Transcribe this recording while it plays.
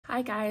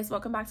Hi guys,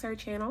 welcome back to our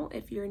channel.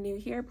 If you're new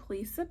here,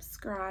 please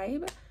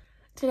subscribe.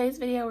 Today's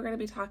video, we're going to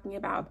be talking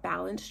about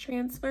balance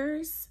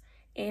transfers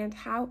and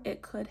how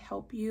it could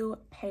help you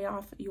pay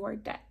off your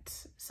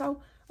debt.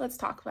 So let's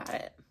talk about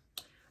it.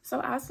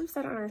 So as we've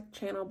said on our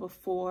channel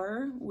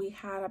before, we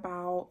had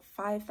about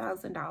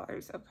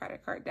 $5,000 of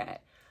credit card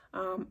debt.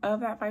 Of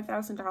that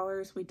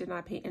 $5,000, we did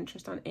not pay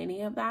interest on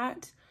any of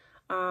that.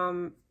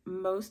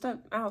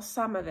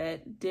 Some of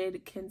it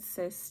did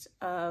consist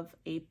of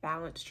a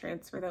balance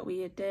transfer that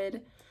we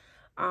did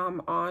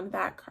on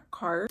that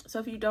card. So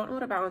if you don't know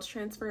what a balance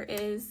transfer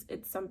is,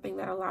 it's something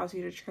that allows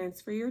you to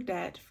transfer your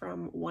debt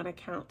from one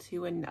account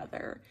to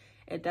another.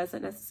 It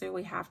doesn't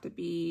necessarily have to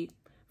be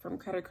from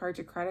credit card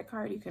to credit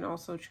card. You can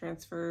also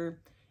transfer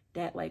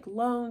debt like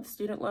loans,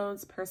 student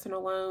loans,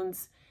 personal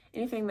loans,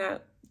 anything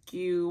that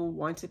you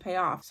want to pay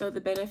off. So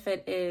the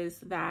benefit is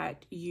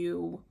that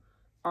you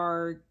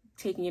are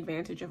taking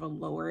advantage of a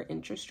lower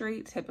interest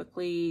rate.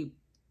 Typically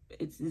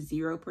it's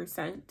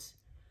 0%.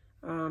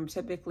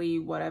 Typically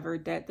whatever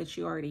debt that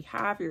you already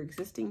have, your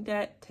existing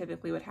debt,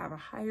 typically would have a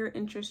higher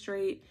interest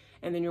rate,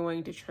 and then you're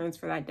wanting to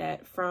transfer that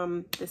debt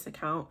from this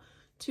account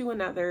to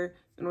another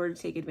in order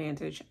to take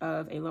advantage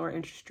of a lower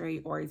interest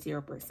rate or a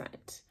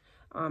 0%.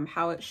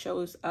 How it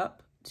shows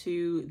up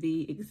to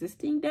the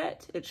existing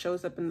debt, it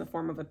shows up in the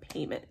form of a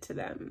payment to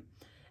them,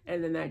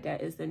 and then that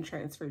debt is then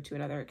transferred to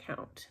another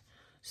account.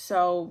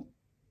 So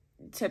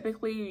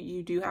typically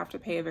you do have to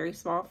pay a very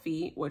small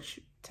fee, which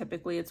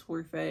typically it's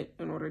worth it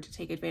in order to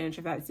take advantage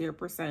of that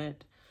 0%.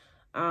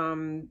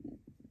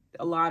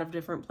 A lot of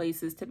different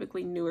places,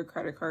 typically newer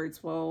credit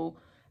cards will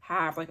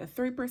have like a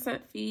 3%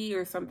 fee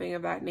or something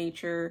of that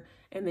nature,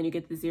 and then you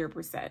get the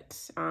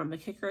 0%. The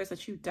kicker is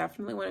that you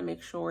definitely want to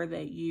make sure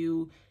that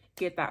you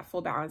get that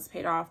full balance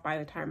paid off by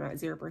the time that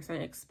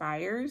 0%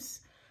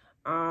 expires,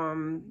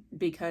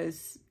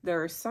 because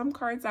there are some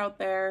cards out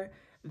there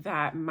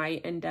that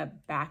might end up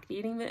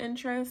backdating the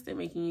interest and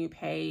making you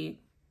pay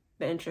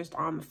the interest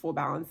on the full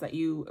balance that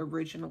you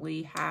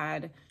originally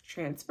had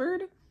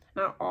transferred.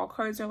 Not all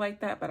cards are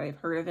like that, but I've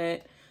heard of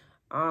it.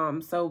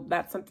 So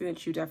that's something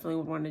that you definitely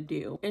would want to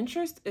do.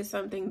 Interest is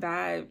something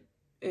that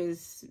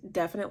is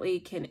definitely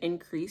can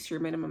increase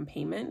your minimum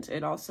payment.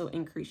 It also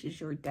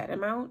increases your debt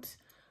amount.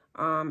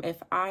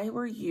 If I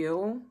were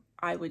you,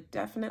 I would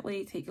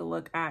definitely take a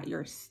look at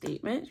your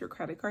statement, your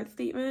credit card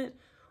statement,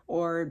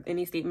 or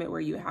any statement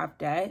where you have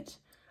debt.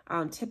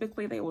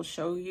 Typically they will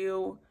show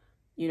you,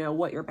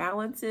 what your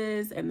balance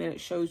is, and then it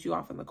shows you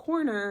off in the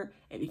corner,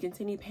 if you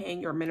continue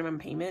paying your minimum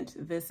payment,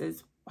 this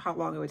is how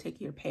long it would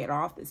take you to pay it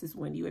off. This is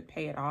when you would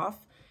pay it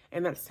off.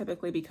 And that's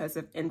typically because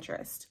of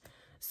interest.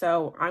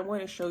 So I'm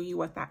going to show you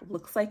what that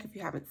looks like if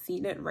you haven't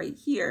seen it right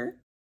here.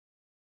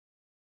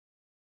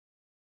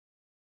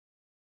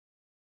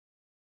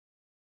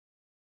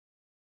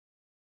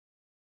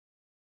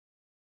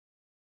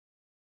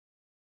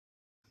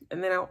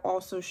 And then I'll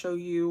also show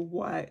you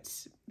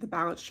what the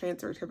balance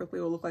transfer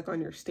typically will look like on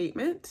your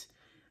statement.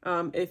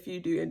 If you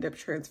do end up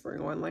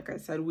transferring one, like I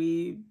said,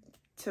 we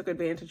took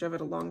advantage of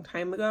it a long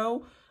time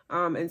ago.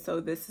 And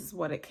so this is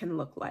what it can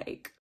look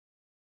like.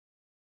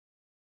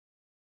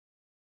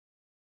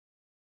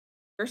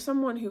 If you're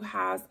someone who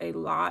has a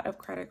lot of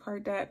credit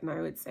card debt, and I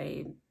would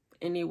say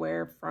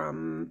anywhere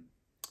from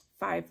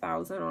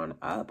 $5,000 on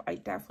up, I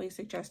definitely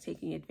suggest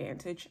taking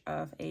advantage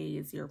of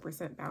a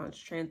 0% balance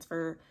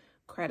transfer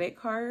credit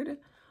card.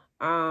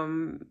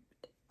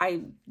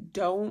 I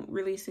don't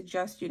really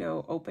suggest,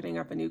 opening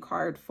up a new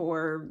card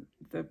for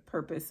the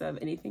purpose of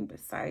anything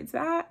besides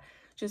that,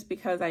 just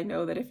because I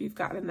know that if you've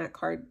gotten that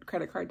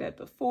credit card debt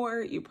before,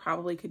 you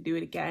probably could do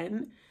it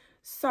again.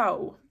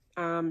 So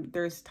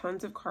there's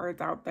tons of cards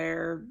out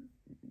there.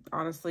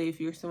 Honestly, if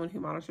you're someone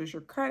who monitors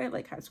your credit,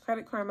 like has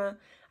Credit Karma,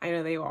 I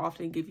know they will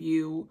often give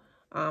you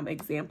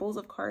examples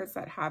of cards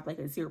that have like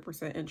a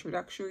 0%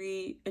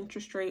 introductory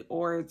interest rate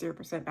or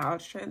 0%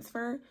 balance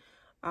transfer.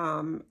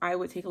 I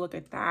would take a look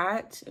at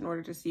that in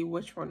order to see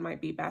which one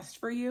might be best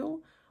for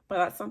you, but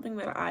that's something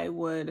that I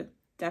would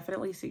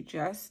definitely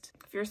suggest.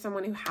 If you're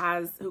someone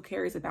who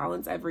carries a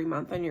balance every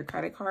month on your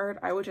credit card,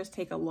 I would just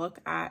take a look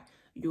at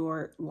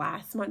your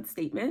last month's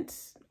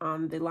statement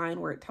on the line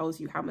where it tells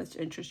you how much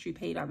interest you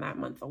paid on that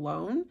month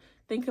alone.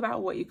 Think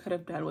about what you could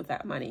have done with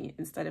that money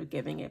instead of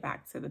giving it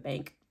back to the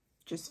bank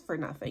just for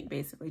nothing,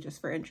 basically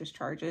just for interest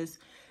charges.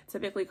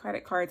 Typically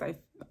credit cards,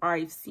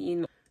 I've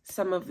seen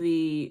some of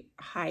the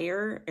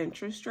higher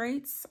interest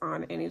rates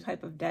on any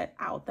type of debt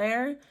out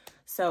there.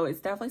 So it's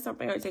definitely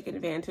something I would take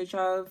advantage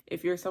of.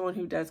 If you're someone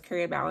who does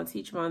carry a balance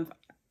each month,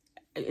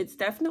 it's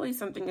definitely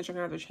something that you're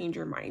gonna have to change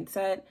your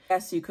mindset.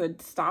 Yes, you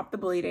could stop the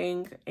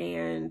bleeding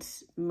and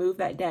move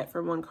that debt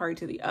from one card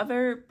to the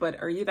other, but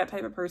are you that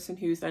type of person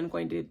who's then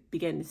going to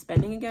begin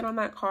spending again on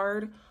that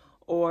card?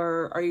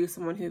 Or are you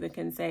someone who then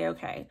can say,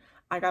 okay,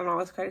 I got all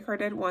this credit card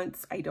debt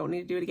once, I don't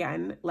need to do it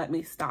again, let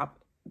me stop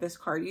this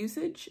card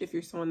usage, if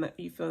you're someone that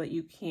you feel that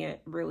you can't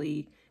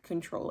really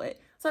control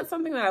it. So that's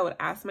something that I would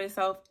ask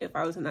myself if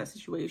I was in that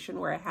situation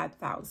where I had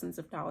thousands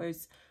of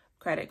dollars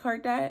credit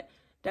card debt.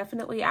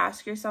 definitely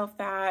ask yourself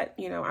that.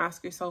 You know,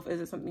 ask yourself,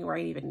 is it something where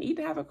I even need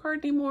to have a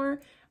card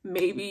anymore?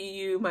 Maybe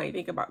you might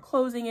think about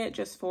closing it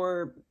just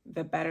for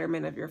the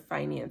betterment of your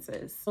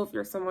finances. So if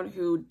you're someone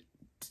who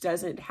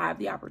doesn't have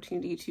the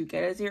opportunity to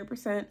get a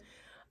 0%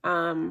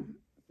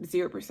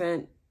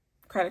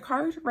 credit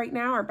card right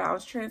now, or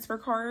balance transfer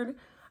card,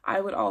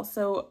 I would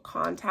also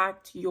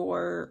contact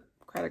your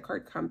credit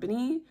card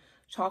company,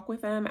 talk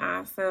with them,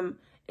 ask them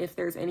if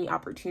there's any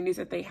opportunities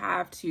that they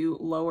have to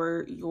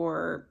lower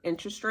your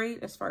interest rate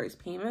as far as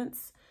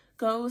payments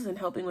goes and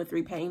helping with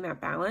repaying that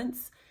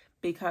balance.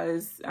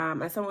 Because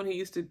as someone who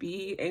used to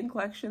be in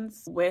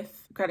collections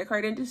with credit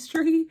card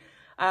industry,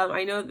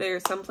 I know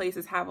there's some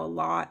places have a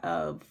lot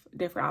of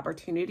different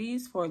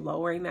opportunities for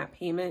lowering that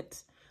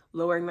payment,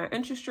 lowering that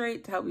interest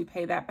rate to help you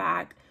pay that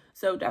back.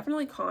 So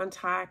definitely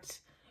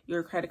contact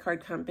your credit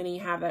card company,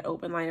 have that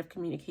open line of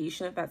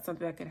communication if that's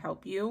something that could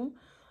help you,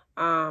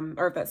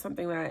 or if that's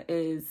something that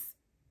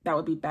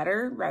would be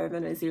better rather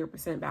than a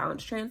 0%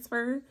 balance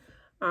transfer.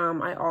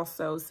 I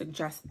also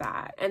suggest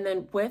that. And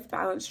then with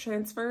balance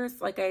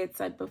transfers, like I had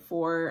said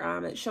before,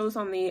 it shows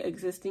on the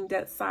existing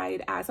debt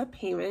side as a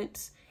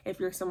payment. If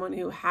you're someone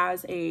who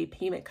has a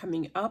payment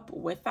coming up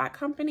with that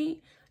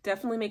company,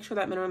 definitely make sure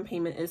that minimum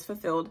payment is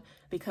fulfilled,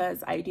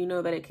 because I do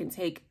know that it can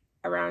take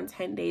around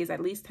 10 days, at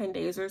least 10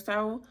 days or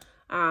so,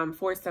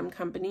 for some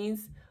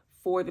companies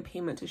for the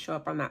payment to show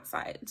up on that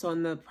side. So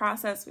in the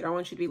process, we don't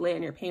want you to be late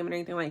on your payment or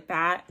anything like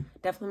that.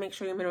 Definitely make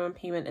sure your minimum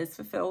payment is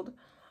fulfilled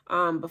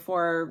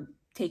before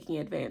taking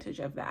advantage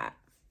of that.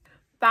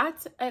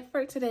 That's it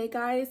for today,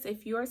 guys.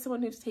 If you are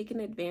someone who's taken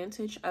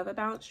advantage of a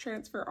balance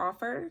transfer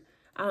offer,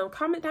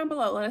 comment down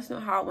below. Let us know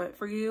how it went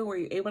for you. Were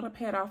you able to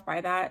pay it off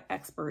by that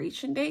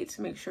expiration date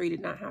to make sure you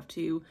did not have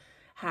to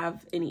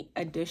have any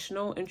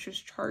additional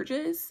interest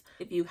charges?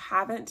 If you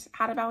haven't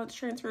had a balance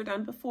transfer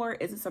done before,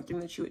 is it something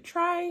that you would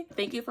try?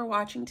 Thank you for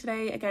watching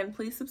today. Again,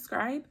 please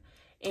subscribe,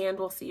 and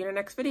we'll see you in our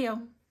next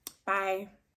video. Bye.